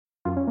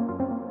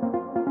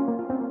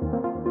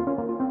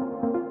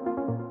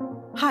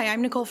Hi,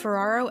 I'm Nicole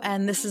Ferraro,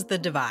 and this is The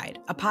Divide,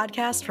 a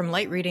podcast from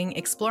Light Reading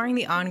exploring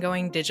the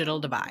ongoing digital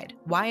divide,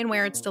 why and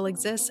where it still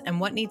exists, and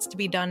what needs to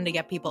be done to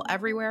get people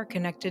everywhere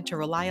connected to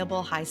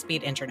reliable,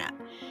 high-speed internet.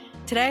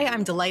 Today,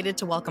 I'm delighted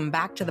to welcome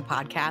back to the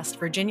podcast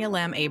Virginia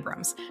Lamb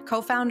Abrams,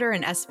 co-founder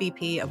and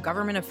SVP of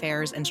Government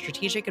Affairs and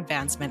Strategic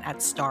Advancement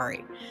at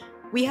Starry.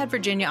 We had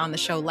Virginia on the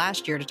show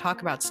last year to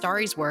talk about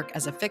Starry's work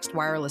as a fixed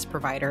wireless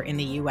provider in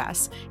the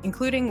U.S.,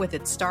 including with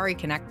its Starry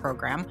Connect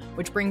program,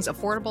 which brings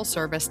affordable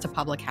service to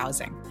public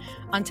housing.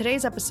 On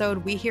today's episode,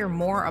 we hear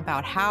more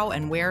about how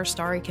and where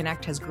Starry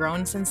Connect has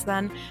grown since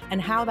then,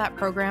 and how that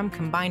program,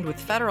 combined with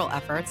federal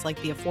efforts like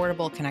the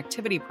Affordable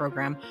Connectivity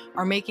Program,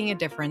 are making a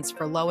difference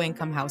for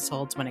low-income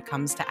households when it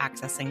comes to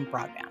accessing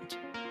broadband.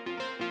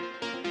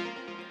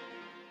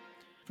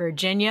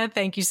 Virginia,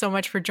 thank you so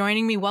much for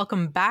joining me.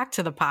 Welcome back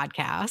to the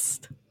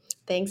podcast.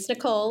 Thanks,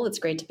 Nicole. It's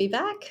great to be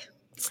back.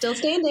 Still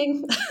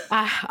standing.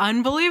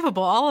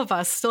 Unbelievable. All of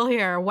us still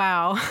here.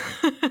 Wow.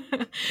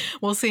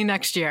 We'll see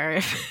next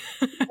year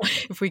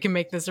if we can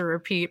make this a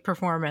repeat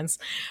performance.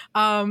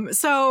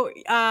 So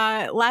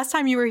last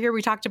time you were here,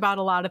 we talked about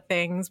a lot of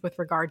things with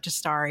regard to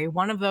Starry.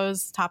 One of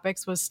those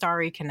topics was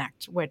Starry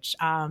Connect, which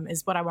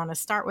is what I want to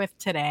start with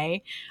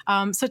today.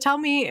 So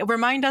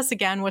remind us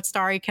again what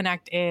Starry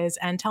Connect is,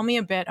 and tell me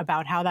a bit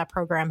about how that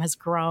program has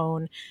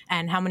grown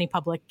and how many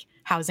public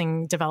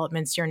housing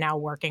developments you're now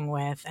working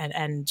with,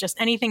 and just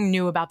anything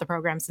new about the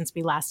program since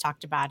we last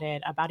talked about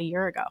it about a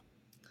year ago.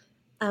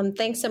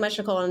 Thanks so much,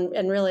 Nicole,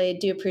 and really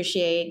do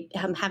appreciate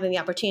having the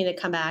opportunity to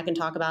come back and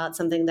talk about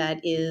something that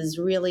is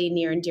really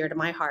near and dear to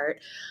my heart,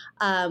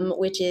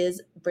 which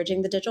is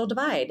bridging the digital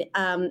divide.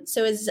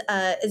 So as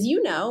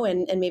you know,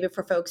 and maybe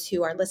for folks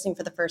who are listening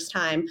for the first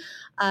time,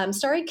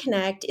 Starry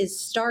Connect is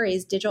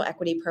Starry's digital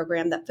equity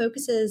program that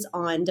focuses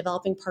on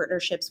developing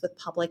partnerships with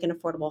public and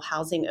affordable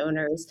housing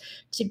owners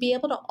to be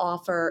able to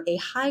offer a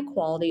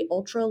high-quality,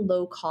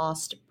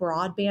 ultra-low-cost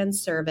broadband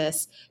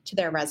service to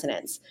their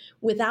residents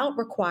without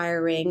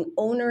requiring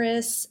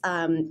onerous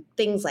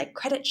things like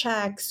credit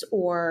checks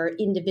or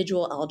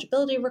individual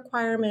eligibility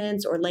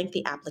requirements or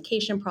lengthy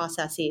application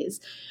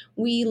processes.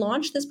 We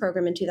launched this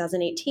program in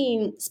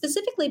 2018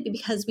 specifically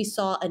because we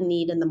saw a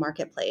need in the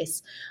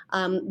marketplace.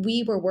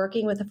 We were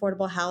working with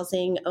affordable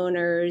housing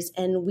owners,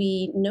 and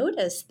we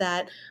noticed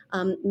that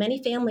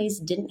many families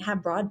didn't have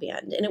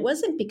broadband. And it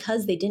wasn't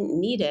because they didn't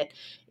need it.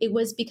 It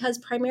was because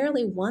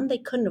primarily, one, they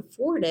couldn't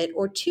afford it,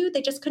 or two,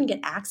 they just couldn't get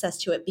access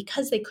to it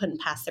because they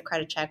couldn't pass the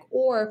credit check,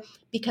 or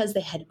because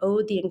they had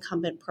owed the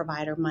incumbent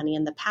provider money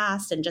in the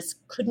past and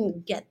just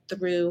couldn't get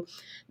through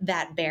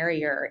that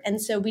barrier.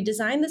 And so we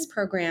designed this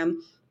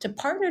program to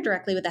partner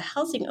directly with the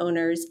housing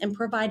owners and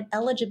provide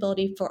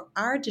eligibility for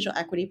our digital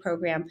equity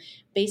program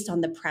based on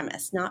the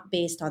premise, not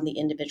based on the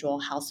individual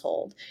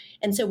household.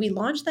 And so we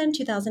launched that in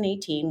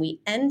 2018.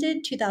 We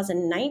ended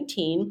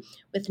 2019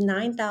 with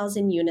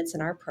 9,000 units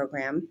in our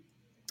program.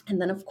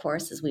 And then, of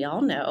course, as we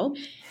all know,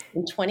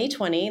 in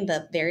 2020,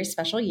 the very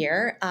special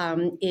year,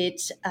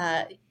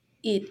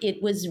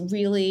 it was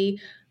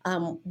really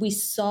we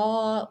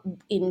saw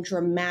in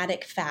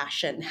dramatic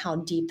fashion how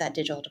deep that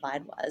digital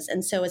divide was.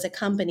 And so as a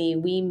company,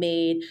 we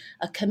made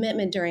a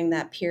commitment during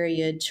that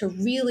period to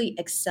really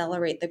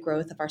accelerate the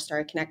growth of our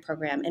Starry Connect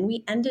program. And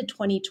we ended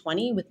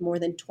 2020 with more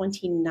than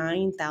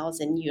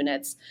 29,000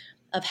 units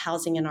of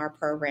housing in our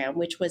program,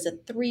 which was a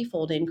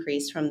threefold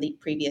increase from the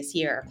previous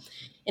year.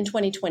 In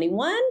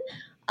 2021,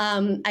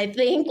 I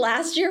think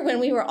last year when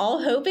we were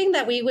all hoping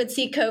that we would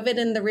see COVID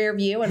in the rear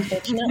view,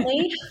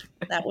 unfortunately,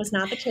 that was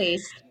not the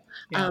case.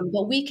 Yeah.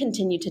 But we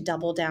continue to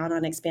double down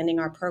on expanding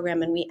our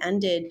program, and we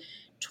ended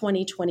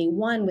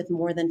 2021 with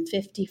more than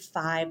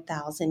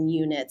 55,000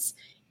 units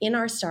in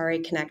our Starry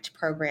Connect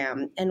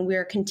program. And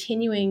we're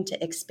continuing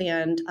to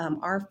expand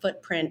our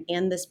footprint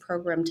and this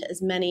program to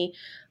as many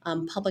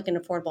public and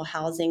affordable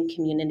housing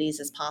communities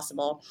as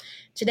possible.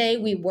 Today,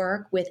 we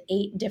work with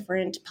 8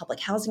 different public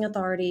housing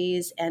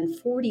authorities and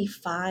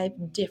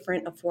 45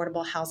 different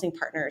affordable housing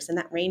partners. And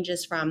that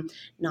ranges from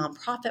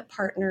nonprofit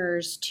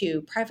partners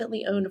to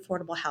privately owned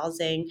affordable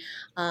housing,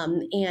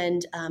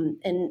 and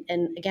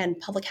again,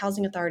 public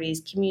housing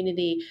authorities,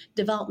 community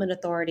development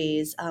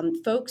authorities,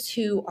 folks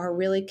who are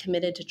really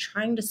committed to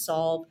trying to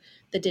solve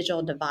the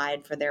digital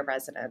divide for their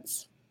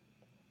residents.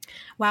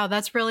 Wow,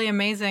 that's really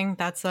amazing.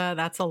 That's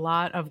a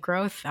lot of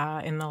growth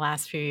in the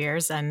last few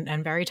years,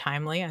 and very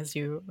timely, as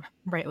you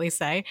rightly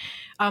say.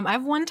 I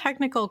have one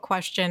technical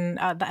question.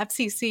 The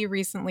FCC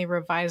recently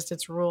revised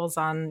its rules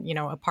on,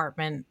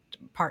 apartment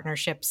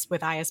partnerships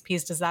with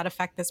ISPs. Does that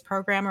affect this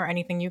program or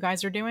anything you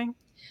guys are doing?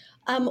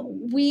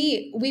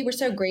 We were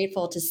so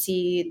grateful to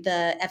see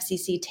the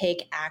FCC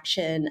take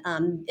action,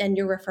 and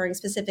you're referring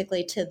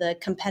specifically to the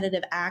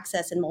Competitive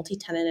Access and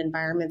Multi-Tenant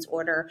Environments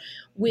Order,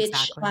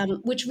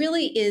 which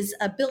really is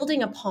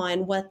building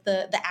upon what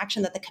the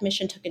action that the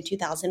Commission took in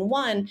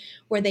 2001,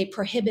 where they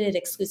prohibited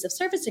exclusive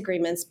service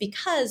agreements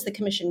because the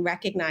Commission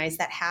recognized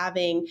that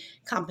having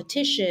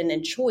competition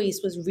and choice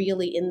was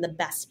really in the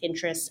best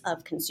interest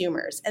of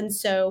consumers. And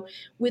so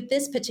with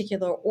this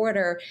particular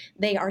order,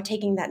 they are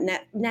taking that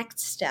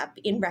next step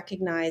in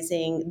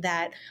recognizing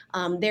that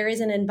there is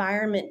an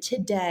environment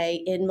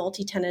today in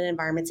multi-tenant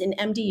environments, in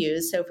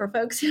MDUs. So for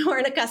folks who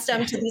aren't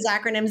accustomed to these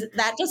acronyms,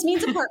 that just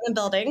means apartment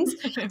buildings,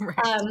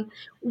 Right.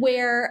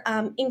 where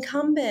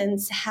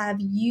incumbents have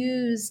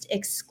used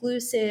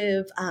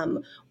exclusive,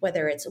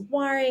 whether it's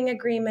wiring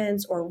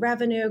agreements or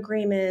revenue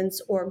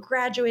agreements or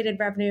graduated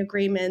revenue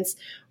agreements,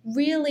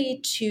 really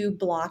to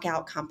block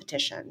out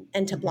competition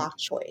and to block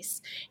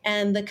choice.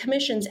 And the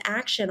commission's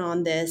action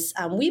on this,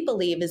 we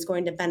believe, is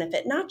going to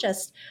benefit not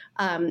just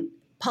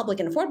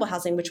public and affordable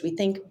housing, which we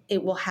think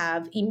it will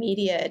have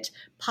immediate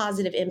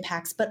positive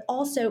impacts, but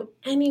also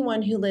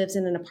anyone who lives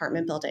in an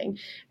apartment building.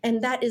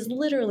 And that is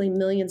literally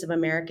millions of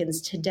Americans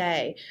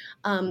today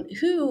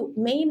who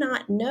may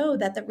not know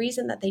that the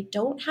reason that they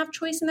don't have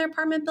choice in their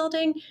apartment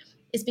building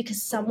is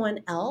because someone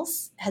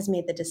else has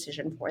made the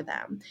decision for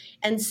them.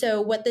 And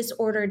so what this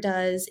order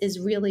does is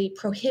really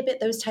prohibit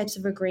those types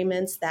of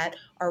agreements that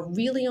are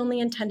really only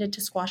intended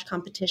to squash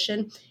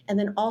competition, and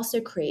then also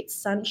create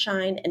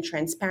sunshine and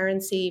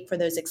transparency for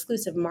those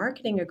exclusive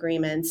marketing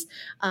agreements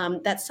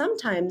that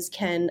sometimes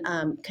can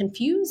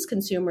confuse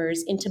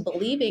consumers into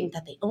believing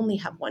that they only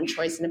have one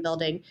choice in a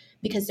building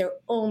because they're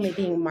only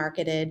being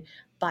marketed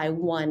by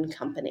one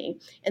company.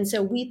 And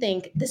so we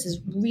think this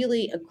is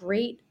really a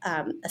great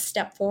a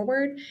step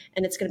forward,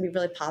 and it's going to be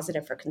really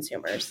positive for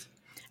consumers.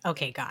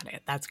 Okay, got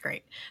it. That's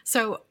great.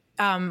 So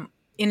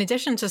in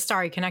addition to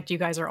Starry Connect, you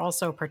guys are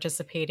also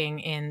participating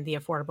in the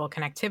Affordable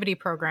Connectivity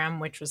Program,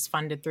 which was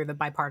funded through the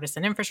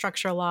Bipartisan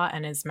Infrastructure Law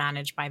and is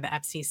managed by the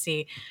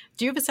FCC.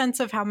 Do you have a sense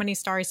of how many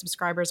Starry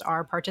subscribers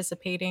are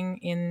participating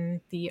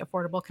in the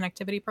Affordable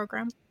Connectivity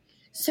Program?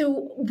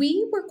 So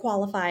we were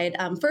qualified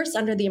first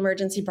under the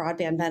emergency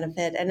broadband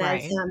benefit, and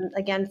as Right.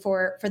 again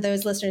for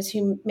those listeners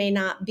who may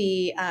not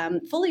be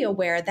fully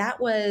aware, that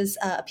was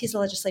a piece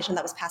of legislation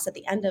that was passed at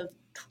the end of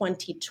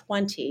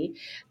 2020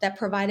 that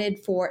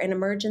provided for an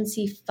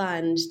emergency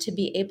fund to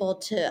be able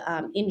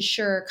to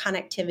ensure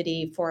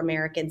connectivity for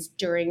Americans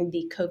during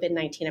the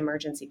COVID-19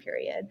 emergency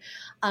period.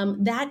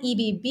 That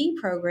EBB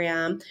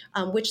program,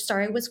 which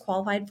Starry was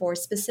qualified for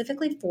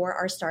specifically for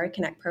our Starry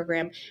Connect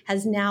program,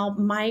 has now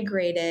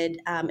migrated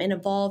and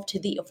evolved to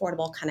the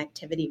Affordable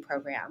Connectivity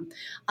Program.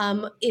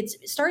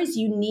 Starry's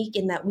unique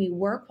in that we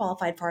were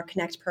qualified for our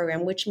Connect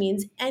program, which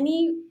means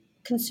any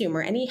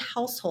consumer, any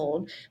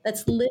household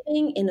that's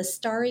living in a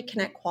Starry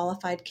Connect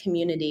qualified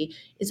community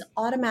is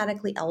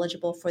automatically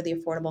eligible for the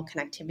Affordable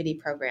Connectivity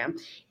Program.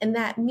 And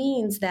that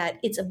means that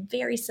it's a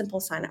very simple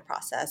sign up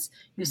process.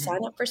 You sign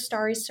up for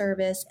Starry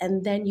service,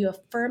 and then you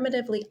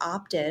affirmatively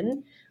opt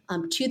in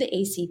to the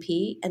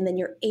ACP, and then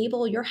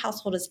your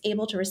household is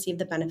able to receive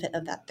the benefit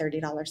of that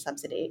 $30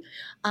 subsidy.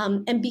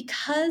 And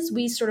because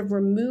we sort of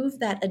remove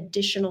that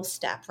additional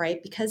step,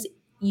 right? Because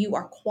you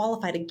are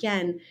qualified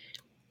again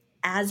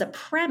as a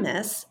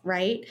premise,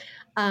 right?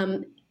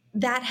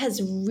 That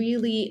has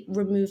really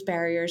removed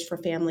barriers for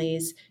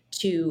families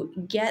to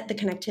get the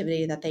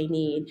connectivity that they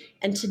need.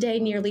 And today,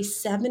 nearly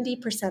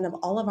 70% of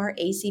all of our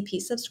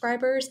ACP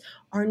subscribers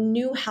are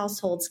new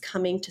households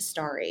coming to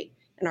Starry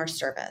in our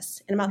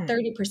service. And about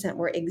 30%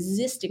 were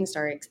existing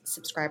Starry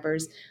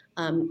subscribers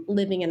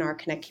living in our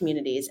Connect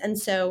communities. And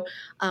so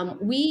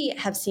we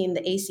have seen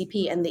the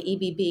ACP and the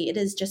EBB. It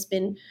has just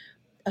been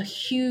a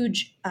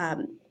huge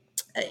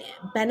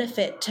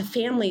benefit to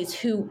families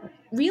who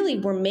really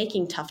were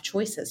making tough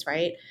choices,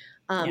 right?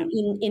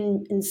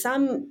 In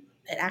some,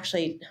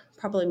 actually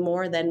probably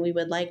more than we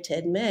would like to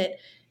admit,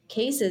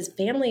 cases,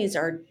 families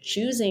are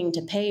choosing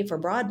to pay for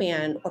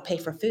broadband or pay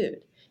for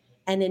food.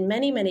 And in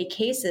many, many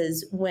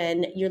cases,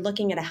 when you're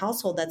looking at a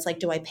household that's like,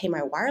 do I pay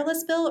my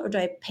wireless bill or do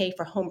I pay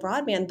for home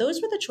broadband?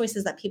 Those were the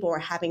choices that people were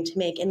having to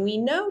make. And we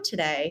know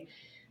today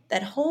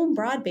that home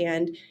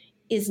broadband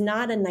is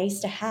not a nice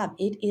to have,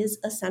 it is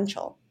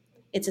essential.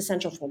 It's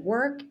essential for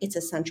work. It's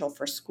essential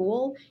for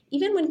school.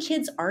 Even when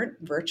kids aren't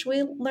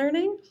virtually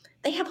learning,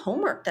 they have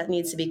homework that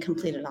needs to be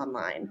completed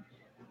online.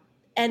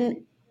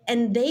 And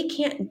they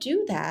can't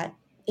do that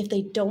if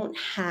they don't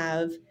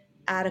have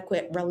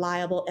adequate,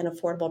 reliable, and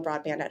affordable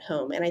broadband at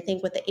home. And I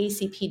think what the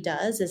ACP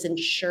does is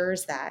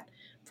ensures that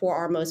for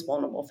our most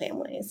vulnerable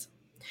families.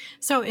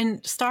 So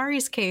in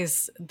Starry's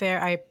case,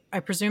 I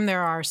presume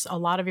there are a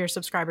lot of your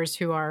subscribers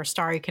who are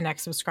Starry Connect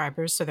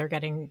subscribers, so they're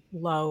getting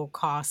low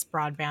cost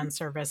broadband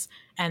service.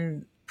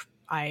 And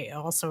I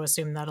also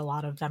assume that a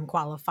lot of them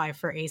qualify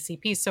for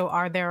ACP. So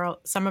are there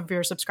some of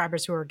your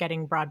subscribers who are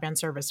getting broadband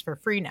service for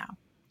free now?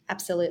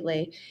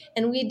 Absolutely.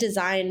 And we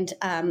designed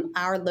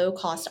our low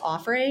cost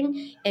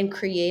offering and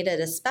created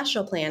a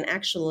special plan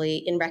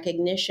actually in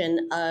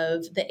recognition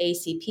of the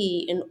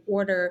ACP in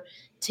order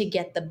to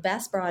get the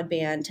best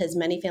broadband to as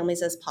many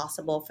families as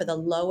possible for the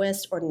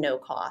lowest or no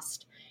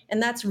cost.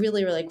 And that's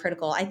really, really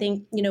critical. I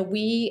think,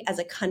 we as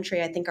a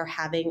country, I think are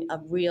having a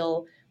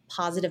real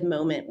positive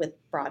moment with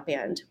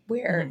broadband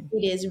where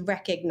it is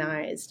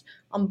recognized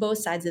on both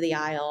sides of the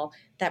aisle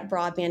that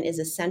broadband is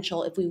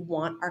essential if we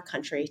want our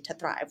country to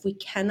thrive. We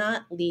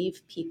cannot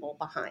leave people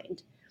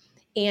behind.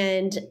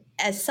 And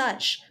as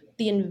such,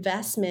 the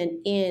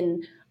investment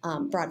in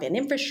broadband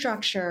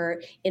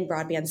infrastructure, in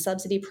broadband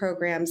subsidy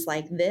programs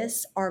like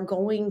this are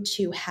going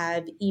to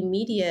have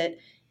immediate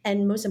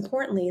and, most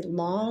importantly,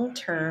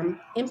 long-term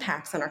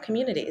impacts on our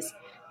communities,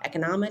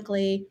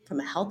 economically, from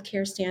a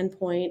healthcare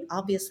standpoint,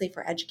 obviously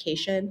for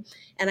education.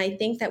 And I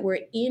think that we're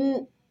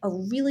in a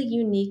really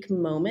unique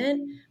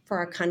moment for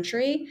our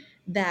country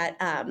that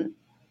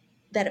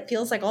that it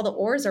feels like all the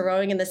oars are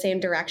rowing in the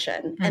same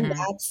direction, and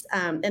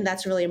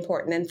that's really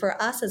important. And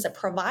for us as a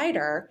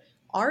provider,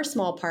 our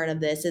small part of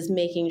this is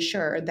making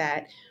sure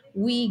that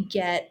we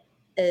get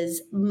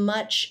as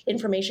much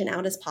information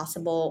out as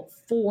possible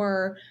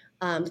for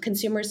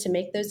consumers to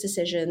make those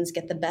decisions,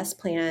 get the best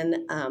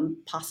plan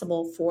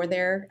possible for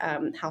their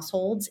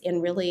households,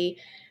 and really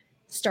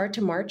start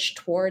to march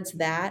towards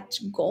that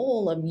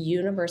goal of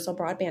universal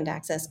broadband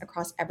access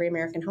across every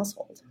American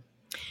household.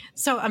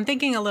 So I'm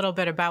thinking a little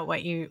bit about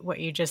what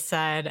you just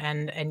said,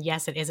 and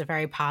yes, it is a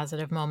very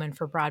positive moment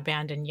for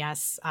broadband, and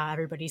yes,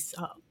 everybody's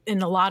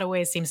in a lot of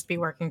ways seems to be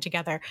working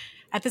together.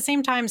 At the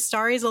same time,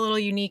 Starry is a little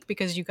unique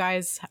because you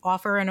guys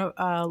offer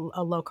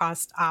a low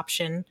cost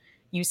option.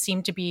 You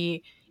seem to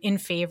be in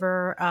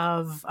favor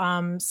of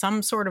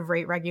some sort of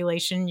rate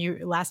regulation. You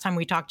last time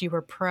we talked, you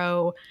were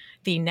pro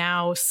the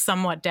now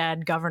somewhat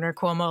dead Governor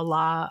Cuomo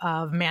law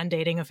of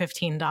mandating a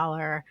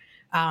 $15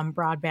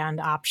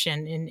 broadband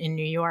option in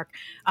New York.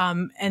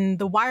 And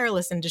the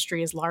wireless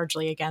industry is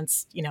largely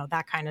against,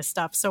 that kind of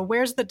stuff. So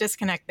where's the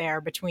disconnect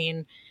there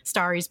between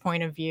Starry's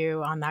point of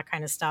view on that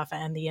kind of stuff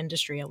and the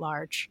industry at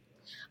large?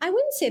 I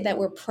wouldn't say that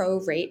we're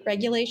pro rate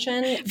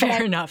regulation.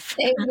 Fair enough.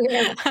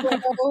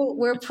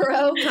 We're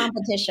pro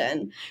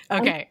competition.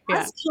 Okay.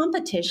 Yeah.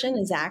 Competition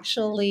is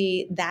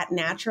actually that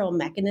natural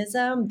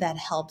mechanism that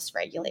helps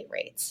regulate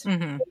rates.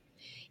 Mm-hmm.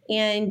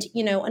 And,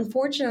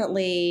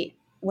 unfortunately,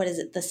 what is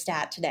it, the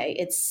stat today?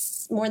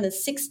 It's more than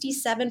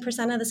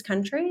 67% of this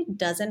country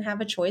doesn't have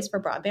a choice for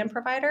broadband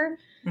provider.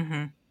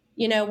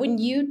 Mm-hmm. When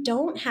you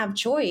don't have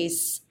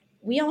choice,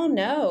 we all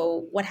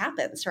know what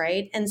happens,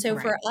 right? And so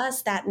for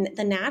us, that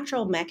the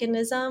natural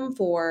mechanism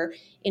for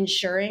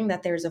ensuring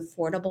that there's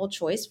affordable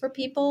choice for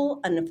people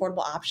and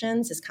affordable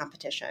options is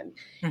competition.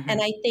 Mm-hmm.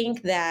 And I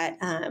think that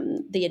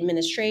the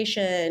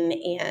administration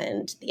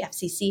and the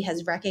FCC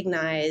has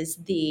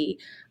recognized the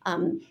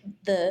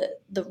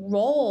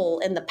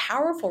role and the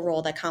powerful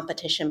role that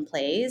competition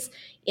plays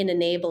in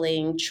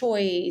enabling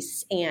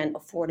choice and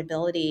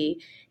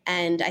affordability.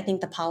 And I think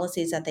the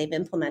policies that they've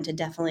implemented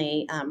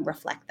definitely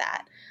reflect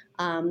that.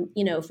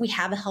 If we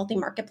have a healthy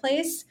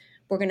marketplace,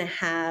 we're going to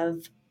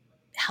have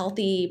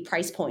healthy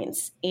price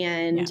points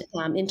and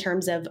in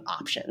terms of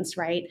options,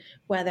 right?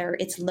 Whether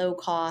it's low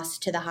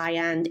cost to the high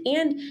end.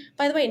 And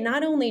by the way,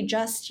 not only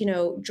just,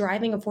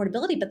 driving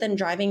affordability, but then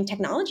driving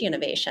technology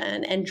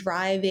innovation and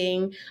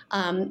driving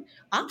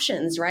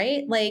options,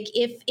 right? Like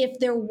if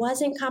there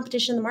wasn't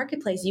competition in the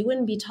marketplace, you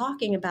wouldn't be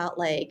talking about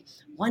like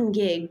 1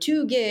 gig,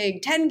 2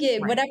 gig, 10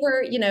 gig,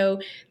 whatever,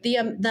 the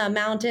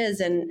amount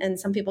is. And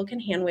some people can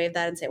hand wave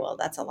that and say, well,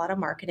 that's a lot of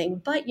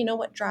marketing. But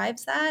what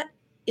drives that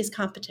is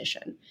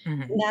competition.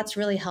 Mm-hmm. And that's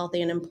really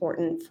healthy and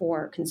important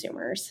for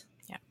consumers.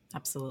 Yeah,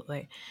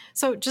 absolutely.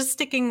 So just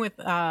sticking with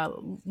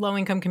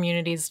low-income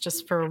communities,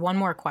 just for one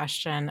more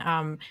question,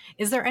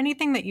 is there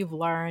anything that you've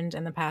learned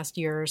in the past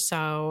year or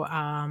so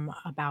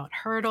about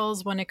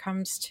hurdles when it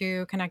comes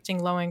to connecting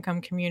low-income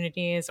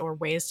communities or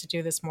ways to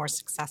do this more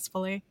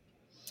successfully?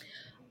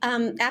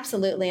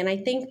 Absolutely. And I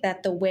think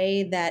that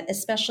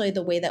especially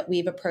the way that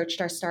we've approached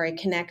our Starry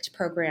Connect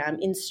program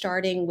in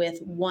starting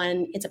with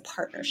it's a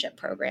partnership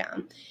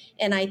program.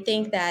 And I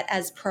think that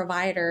as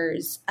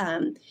providers,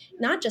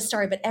 not just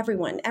Starry, but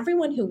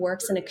everyone who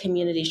works in a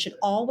community should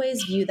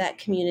always view that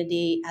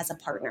community as a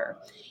partner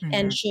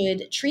and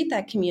should treat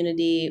that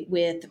community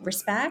with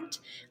respect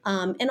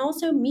and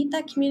also meet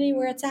that community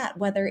where it's at,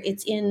 whether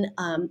it's in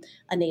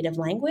a native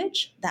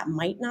language that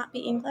might not be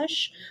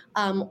English,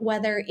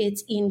 whether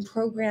it's in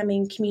programming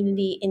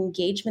community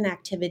engagement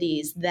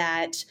activities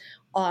that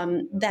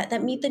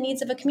meet the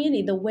needs of a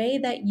community. The way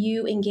that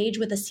you engage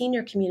with a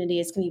senior community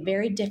is going to be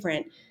very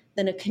different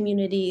than a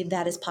community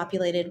that is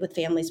populated with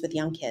families with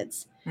young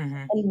kids.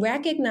 Mm-hmm. And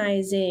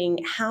recognizing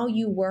how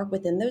you work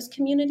within those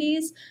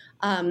communities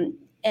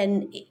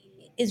and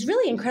is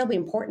really incredibly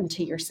important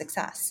to your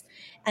success.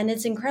 And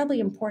it's incredibly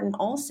important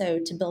also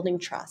to building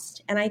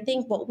trust. And I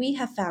think what we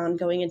have found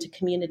going into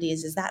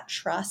communities is that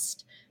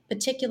trust,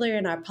 particularly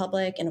in our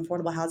public and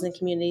affordable housing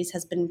communities,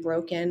 has been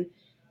broken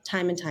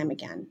time and time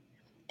again.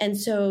 And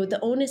so the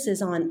onus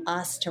is on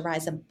us to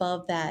rise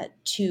above that,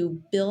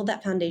 to build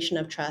that foundation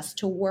of trust,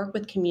 to work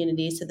with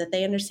communities so that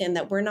they understand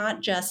that we're not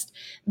just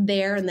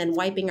there and then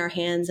wiping our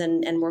hands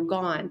and we're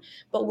gone,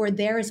 but we're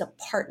there as a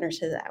partner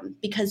to them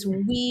because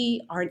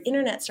we are an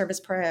internet service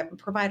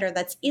provider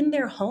that's in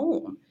their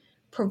home,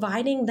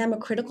 providing them a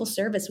critical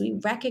service. We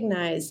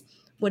recognize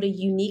what a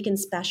unique and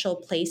special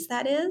place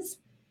that is.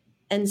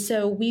 And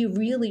so we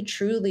really,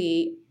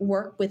 truly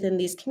work within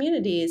these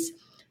communities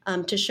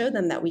to show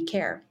them that we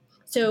care.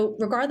 So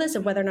regardless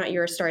of whether or not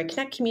you're a Starry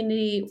Connect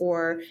community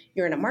or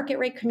you're in a market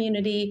rate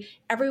community,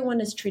 everyone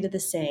is treated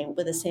the same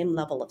with the same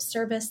level of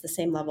service, the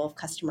same level of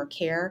customer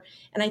care.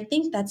 And I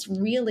think that's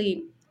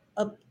really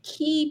a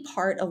key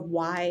part of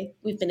why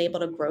we've been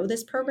able to grow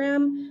this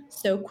program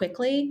so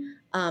quickly.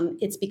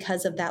 It's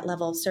because of that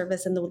level of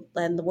service and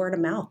the word of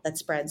mouth that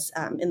spreads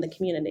in the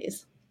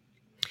communities.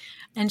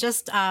 And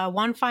just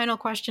one final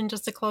question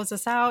just to close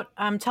us out.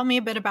 Tell me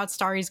a bit about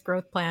Starry's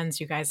growth plans.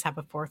 You guys have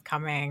a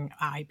forthcoming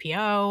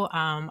IPO.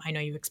 I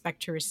know you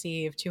expect to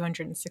receive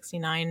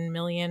 $269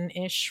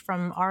 million-ish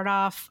from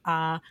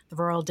RDOF, the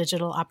Rural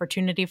Digital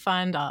Opportunity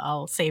Fund.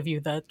 I'll save you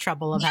the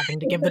trouble of having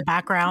to give the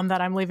background that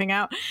I'm leaving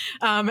out.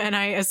 And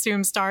I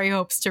assume Starry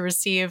hopes to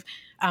receive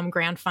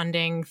grant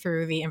funding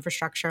through the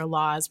infrastructure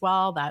law as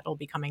well. That will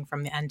be coming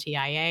from the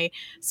NTIA.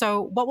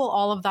 So what will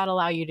all of that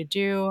allow you to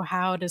do?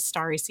 How does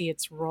Starry see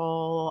its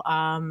role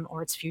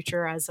or its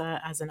future as an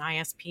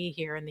ISP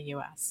here in the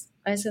U.S.?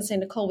 I was going to say,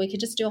 Nicole, we could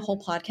just do a whole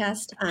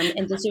podcast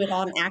and just do it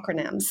all in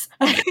acronyms.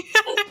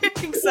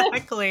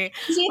 Exactly.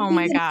 Oh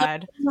my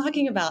God. What I'm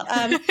talking about.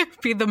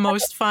 Be the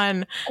most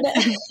fun,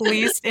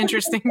 least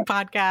interesting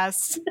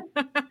podcast.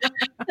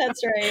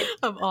 That's right.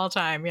 Of all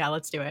time. Yeah,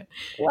 let's do it.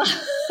 Well,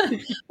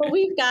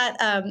 we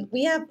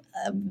have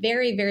a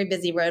very, very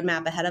busy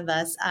roadmap ahead of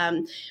us.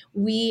 I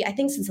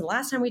think since the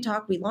last time we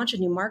talked, we launched a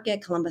new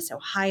market, Columbus,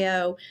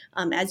 Ohio.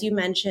 As you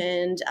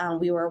mentioned,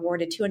 we were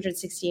awarded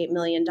 $268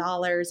 million in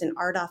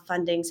RDOF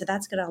funding. So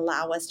that's going to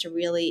allow us to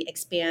really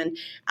expand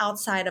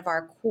outside of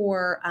our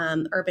core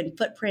urban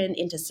footprint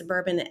into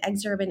suburban and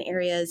exurban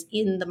areas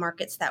in the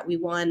markets that we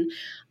won.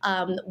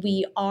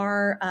 We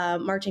are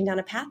marching down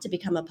a path to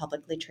become a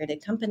publicly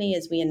traded company,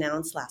 as we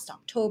announced last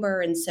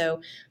October. And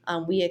so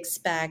we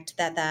expect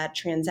that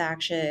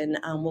transaction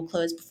will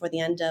close before the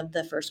end of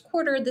the first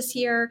quarter this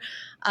year.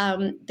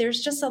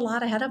 There's just a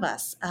lot ahead of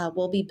us.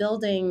 We'll be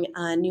building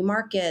new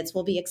markets.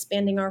 We'll be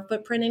expanding our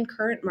footprint in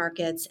current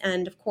markets.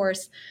 And of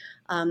course,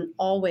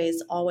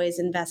 always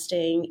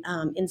investing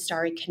in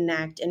Starry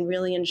Connect and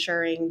really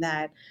ensuring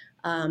that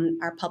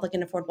our public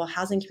and affordable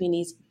housing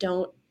communities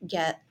don't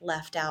get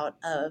left out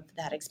of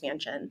that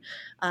expansion.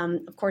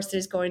 Of course,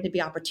 there's going to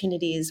be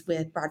opportunities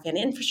with broadband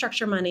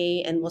infrastructure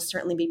money, and we'll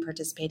certainly be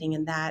participating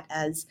in that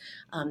as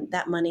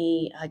that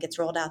money gets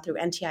rolled out through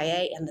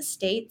NTIA and the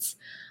states.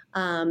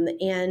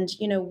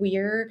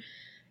 We're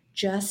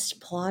just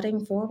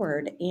plodding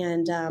forward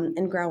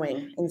and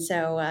growing. And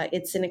so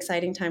it's an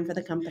exciting time for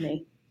the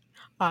company.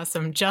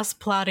 Awesome. Just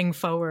plodding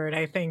forward,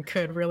 I think,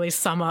 could really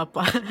sum up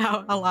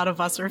how a lot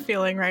of us are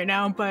feeling right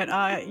now.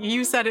 But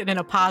you said it in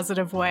a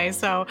positive way.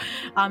 So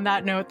on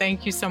that note,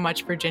 thank you so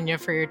much, Virginia,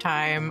 for your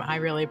time. I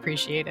really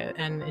appreciate it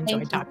and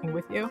enjoyed talking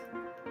with you.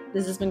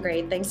 This has been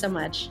great. Thanks so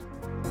much.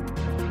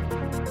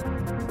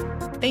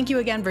 Thank you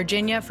again,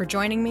 Virginia, for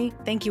joining me.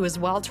 Thank you as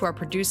well to our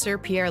producer,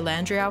 Pierre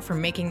Landriau, for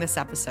making this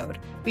episode.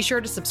 Be sure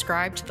to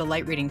subscribe to the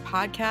Light Reading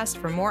Podcast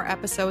for more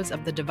episodes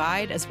of The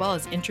Divide, as well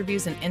as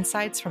interviews and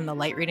insights from the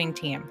Light Reading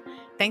team.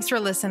 Thanks for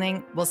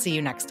listening. We'll see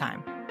you next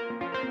time.